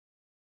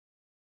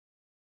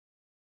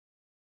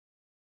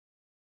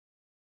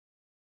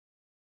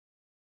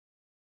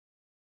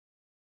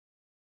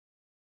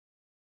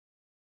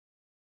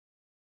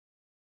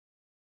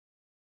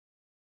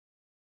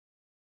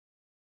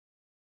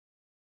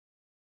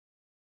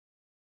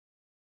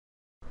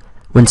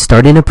When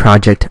starting a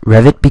project,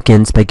 Revit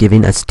begins by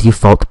giving us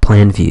default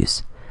plan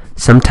views.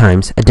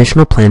 Sometimes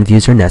additional plan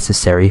views are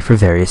necessary for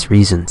various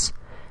reasons.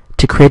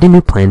 To create a new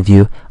plan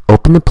view,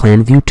 open the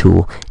Plan View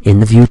tool in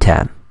the View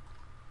tab.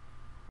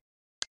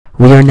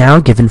 We are now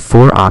given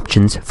 4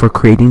 options for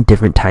creating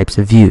different types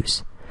of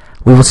views.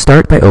 We will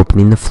start by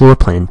opening the Floor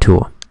Plan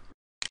tool.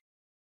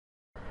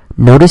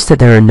 Notice that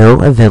there are no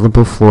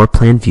available floor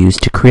plan views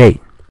to create.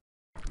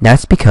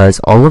 That's because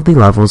all of the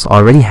levels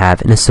already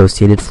have an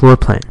associated floor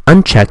plan.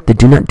 Uncheck the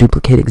Do Not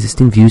Duplicate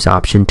Existing Views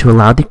option to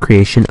allow the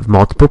creation of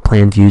multiple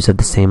plan views of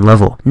the same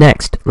level.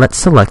 Next, let's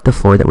select the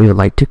floor that we would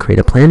like to create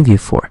a plan view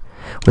for.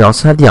 We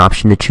also have the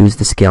option to choose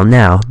the scale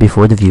now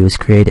before the view is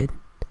created.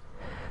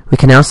 We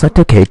can now select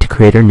OK to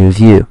create our new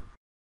view.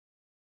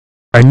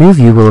 Our new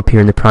view will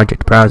appear in the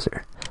project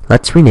browser.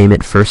 Let's rename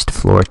it First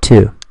Floor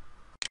 2.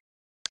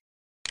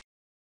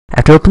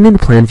 After opening the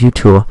Plan View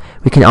tool,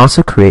 we can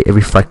also create a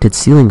reflected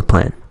ceiling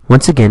plan.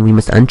 Once again, we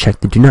must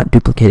uncheck the Do Not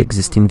Duplicate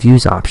Existing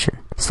Views option.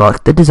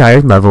 Select the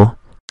desired level,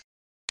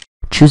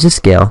 choose a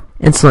scale,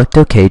 and select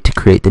OK to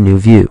create the new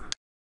view.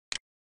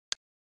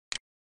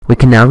 We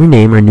can now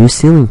rename our new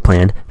ceiling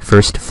plan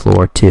First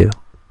Floor 2.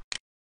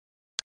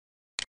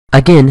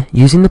 Again,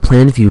 using the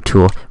Plan View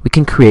tool, we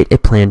can create a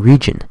plan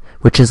region,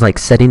 which is like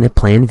setting a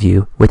plan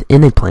view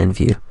within a plan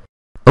view.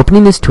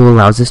 Opening this tool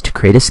allows us to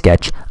create a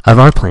sketch of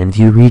our plan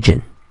view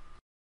region.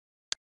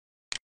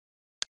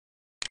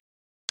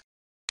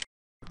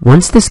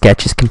 Once the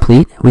sketch is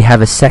complete, we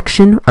have a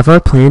section of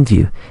our plan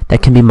view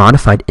that can be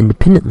modified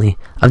independently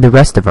of the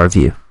rest of our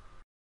view.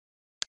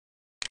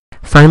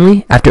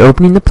 Finally, after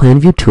opening the Plan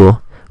View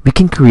tool, we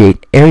can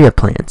create area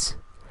plans.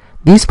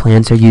 These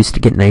plans are used to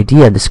get an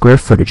idea of the square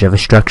footage of a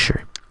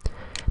structure.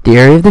 The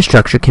area of the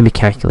structure can be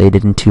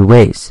calculated in 2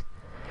 ways.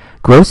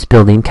 Gross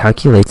building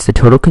calculates the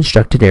total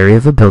constructed area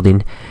of a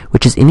building,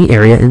 which is any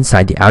area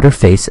inside the outer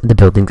face of the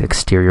building's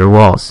exterior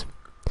walls.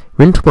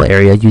 Rentable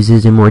area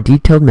uses a more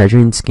detailed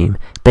measuring scheme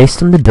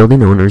based on the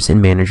Building Owners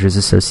and Managers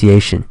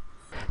Association.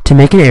 To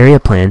make an area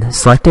plan,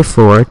 select a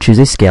floor, choose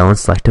a scale, and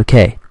select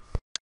OK.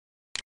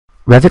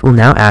 Revit will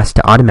now ask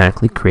to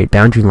automatically create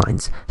boundary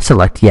lines.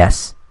 Select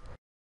Yes.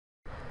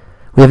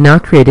 We have now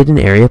created an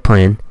area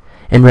plan,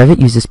 and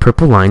Revit uses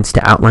purple lines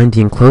to outline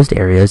the enclosed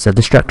areas of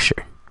the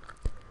structure.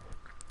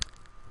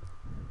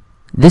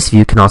 This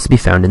view can also be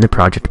found in the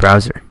project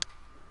browser.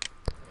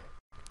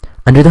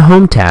 Under the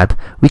Home tab,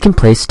 we can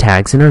place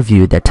tags in our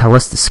view that tell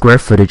us the square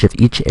footage of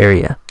each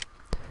area.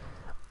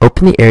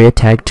 Open the Area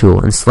Tag tool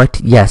and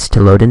select Yes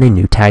to load in a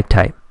new tag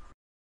type.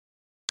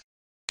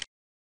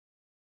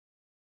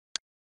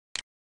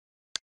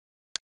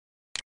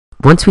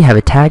 Once we have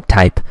a tag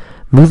type,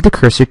 move the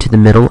cursor to the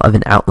middle of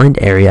an outlined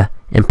area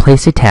and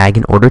place a tag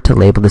in order to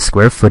label the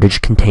square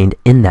footage contained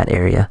in that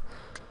area.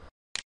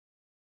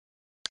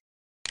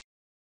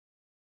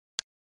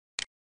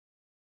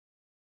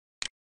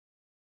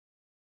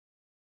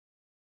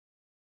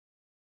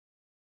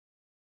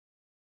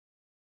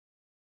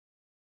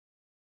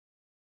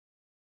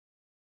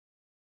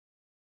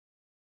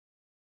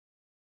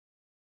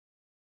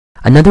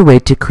 Another way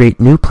to create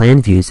new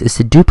plan views is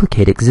to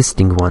duplicate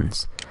existing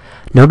ones.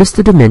 Notice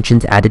the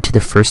dimensions added to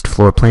the first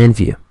floor plan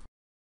view.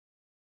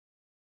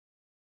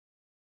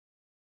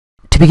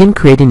 To begin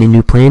creating a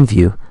new plan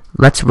view,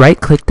 let's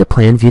right-click the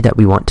plan view that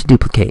we want to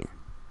duplicate.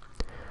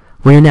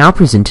 We are now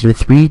presented with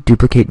 3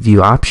 duplicate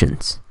view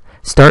options.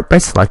 Start by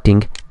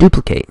selecting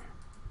Duplicate.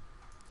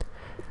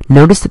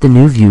 Notice that the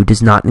new view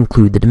does not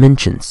include the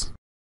dimensions.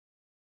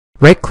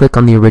 Right-click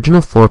on the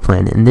original floor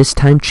plan and this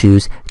time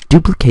choose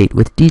Duplicate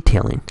with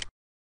Detailing.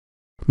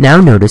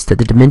 Now notice that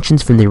the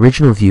dimensions from the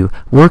original view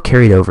were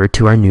carried over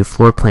to our new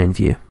floor plan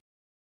view.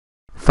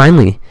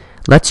 Finally,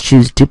 let's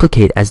choose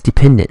Duplicate as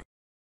Dependent.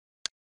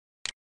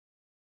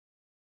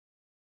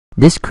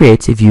 This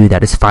creates a view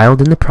that is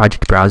filed in the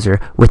project browser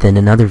within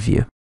another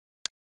view.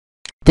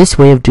 This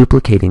way of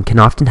duplicating can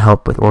often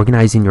help with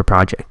organizing your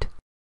project.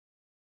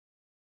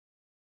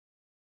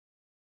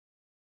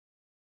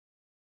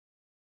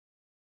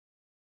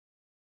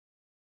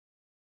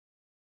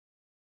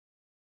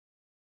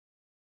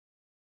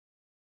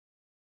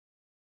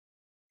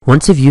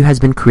 Once a view has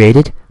been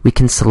created, we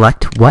can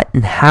select what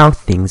and how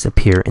things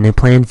appear in a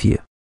plan view.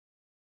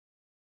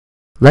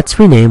 Let's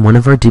rename one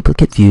of our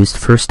duplicate views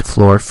First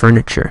Floor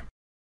Furniture.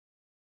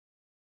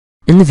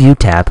 In the View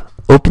tab,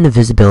 open the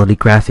Visibility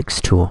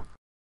Graphics tool.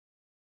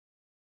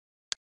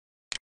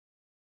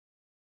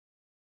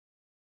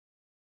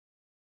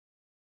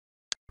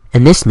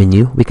 In this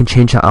menu, we can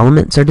change how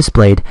elements are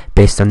displayed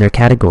based on their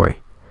category.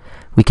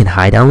 We can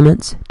hide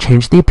elements,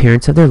 change the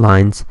appearance of their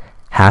lines,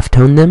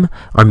 halftone them,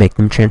 or make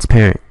them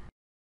transparent.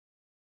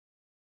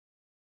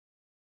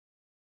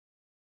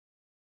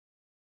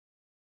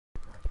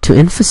 To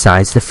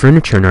emphasize the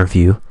furniture in our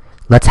view,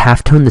 let's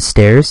halftone the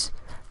stairs,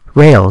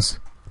 rails,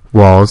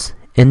 walls,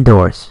 and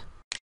doors.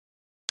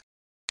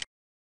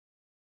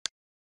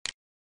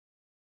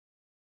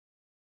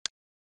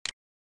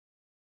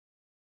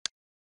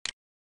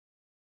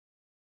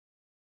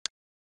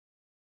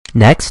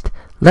 Next,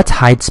 let's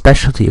hide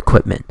specialty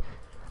equipment,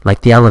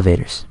 like the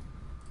elevators.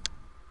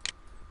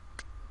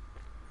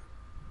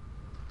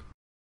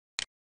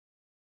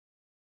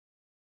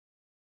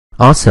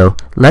 Also,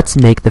 let's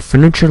make the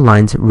furniture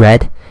lines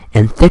red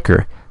and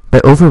thicker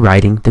by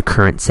overriding the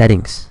current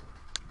settings.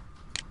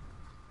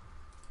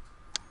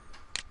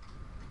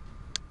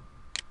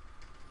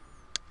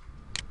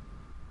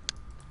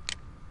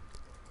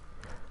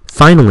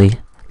 Finally,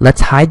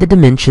 let's hide the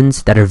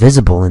dimensions that are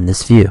visible in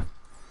this view.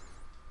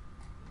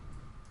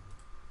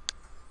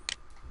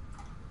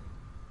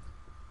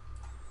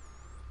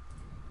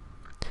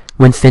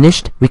 When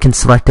finished, we can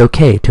select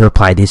OK to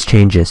apply these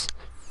changes.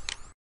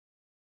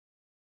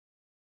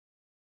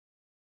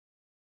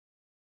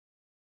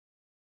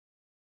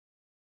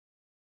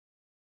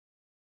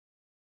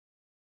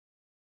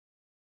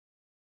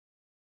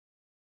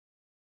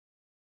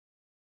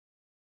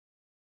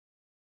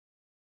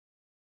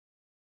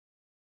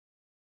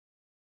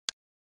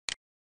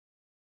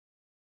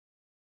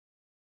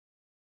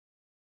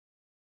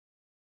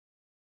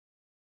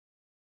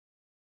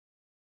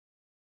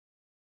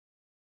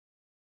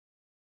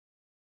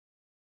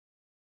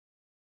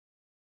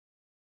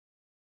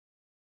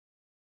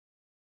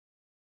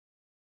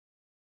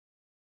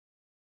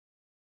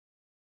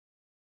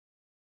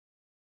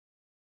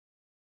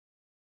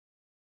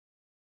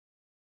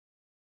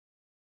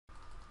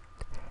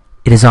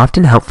 It is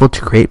often helpful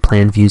to create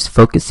plan views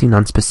focusing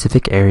on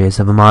specific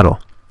areas of a model.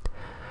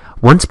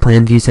 Once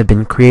plan views have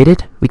been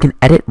created, we can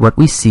edit what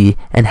we see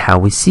and how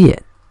we see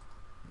it.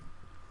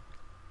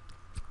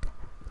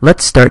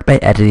 Let's start by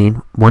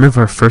editing one of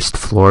our first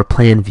floor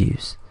plan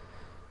views.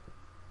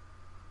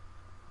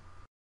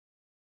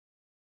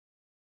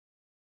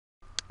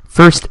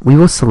 First, we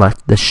will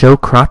select the Show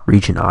Crop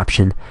Region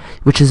option,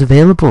 which is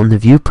available in the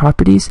View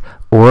Properties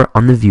or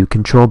on the View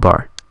control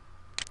bar.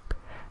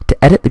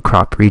 To edit the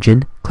crop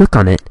region, click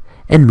on it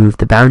and move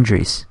the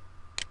boundaries.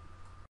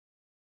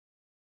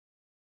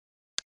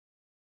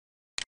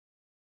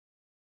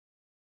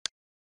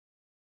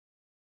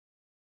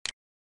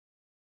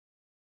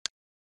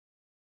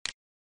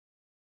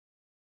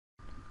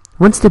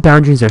 Once the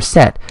boundaries are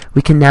set,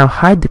 we can now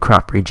hide the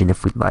crop region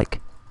if we'd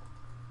like.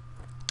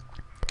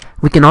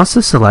 We can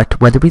also select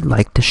whether we'd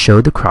like to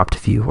show the cropped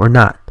view or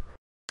not.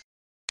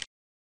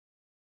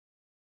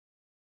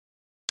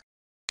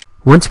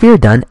 Once we are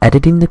done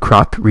editing the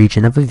cropped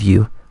region of a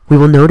view, we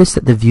will notice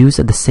that the views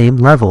at the same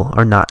level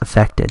are not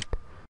affected.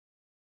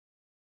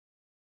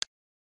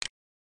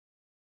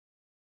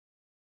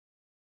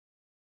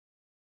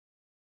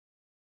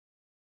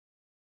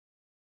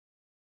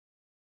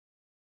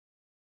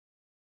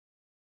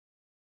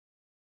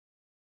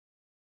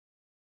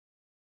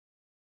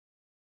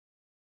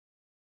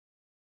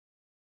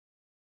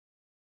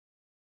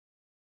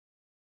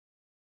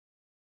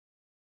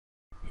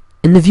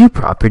 In the View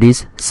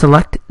Properties,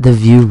 select the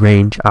View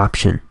Range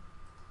option.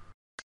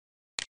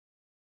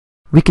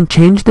 We can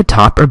change the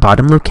top or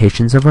bottom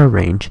locations of our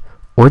range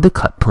or the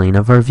cut plane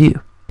of our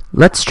view.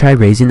 Let's try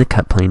raising the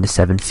cut plane to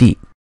 7 feet.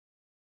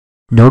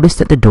 Notice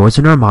that the doors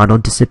in our model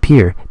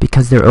disappear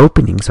because their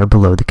openings are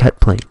below the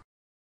cut plane.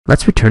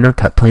 Let's return our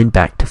cut plane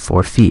back to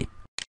 4 feet.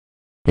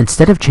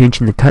 Instead of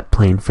changing the cut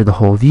plane for the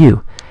whole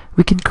view,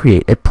 we can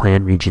create a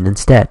plan region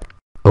instead.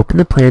 Open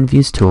the Plan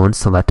Views tool and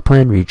select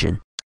Plan Region.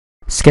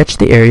 Sketch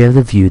the area of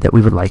the view that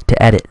we would like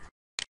to edit.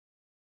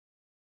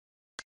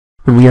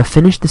 When we have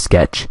finished the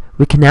sketch,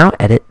 we can now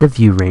edit the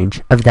view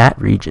range of that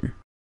region.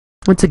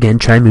 Once again,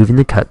 try moving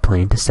the cut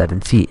plane to 7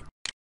 feet.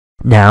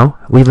 Now,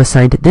 we've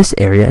assigned this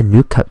area a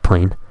new cut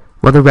plane,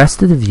 while the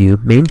rest of the view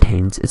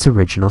maintains its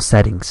original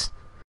settings.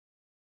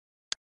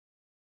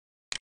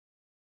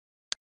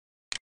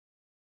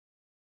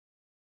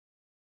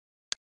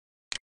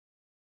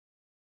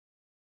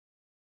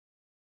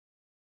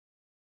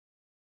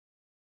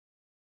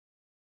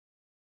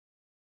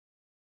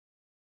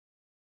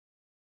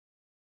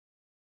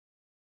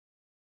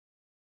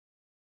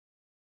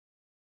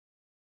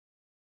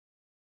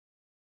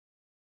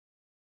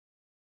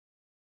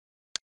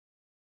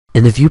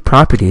 In the View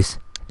Properties,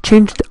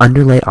 change the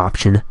Underlay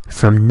option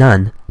from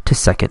None to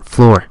Second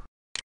Floor.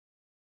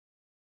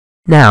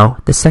 Now,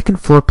 the second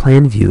floor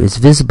plan view is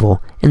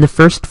visible in the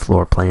first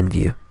floor plan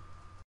view.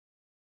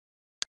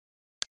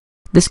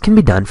 This can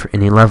be done for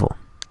any level.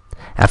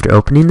 After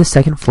opening the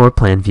second floor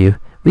plan view,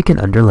 we can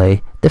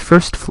underlay the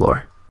first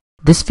floor.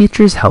 This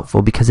feature is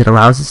helpful because it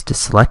allows us to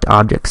select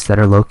objects that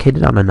are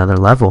located on another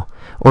level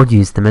or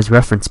use them as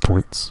reference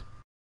points.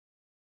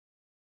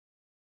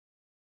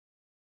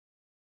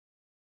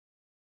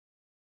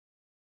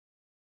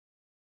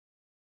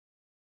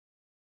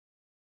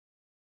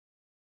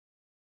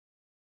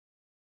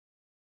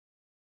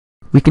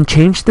 We can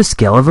change the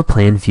scale of a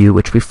plan view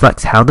which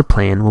reflects how the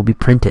plan will be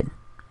printed.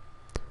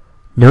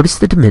 Notice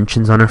the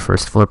dimensions on our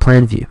first floor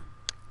plan view.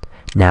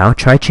 Now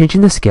try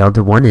changing the scale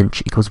to 1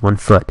 inch equals 1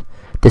 foot.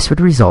 This would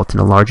result in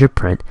a larger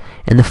print,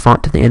 and the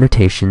font of the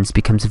annotations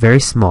becomes very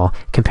small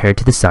compared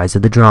to the size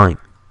of the drawing.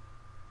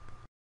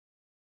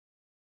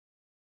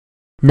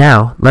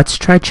 Now let's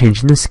try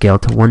changing the scale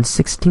to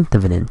 1/16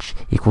 of an inch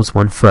equals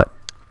 1 foot.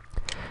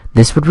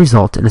 This would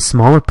result in a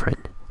smaller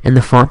print, and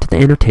the font of the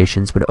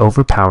annotations would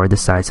overpower the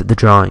size of the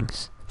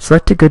drawings.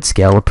 Select a good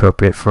scale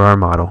appropriate for our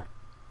model.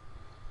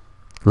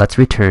 Let's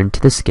return to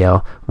the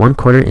scale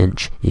 1/4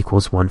 inch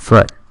equals 1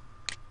 foot.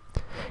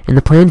 In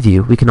the plan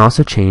view, we can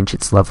also change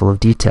its level of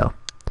detail.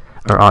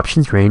 Our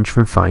options range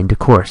from fine to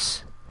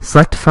coarse.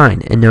 Select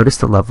fine and notice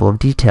the level of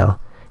detail,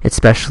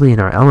 especially in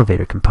our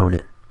elevator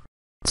component.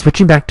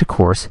 Switching back to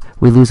coarse,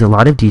 we lose a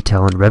lot of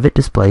detail and Revit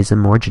displays a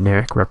more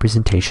generic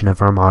representation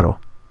of our model.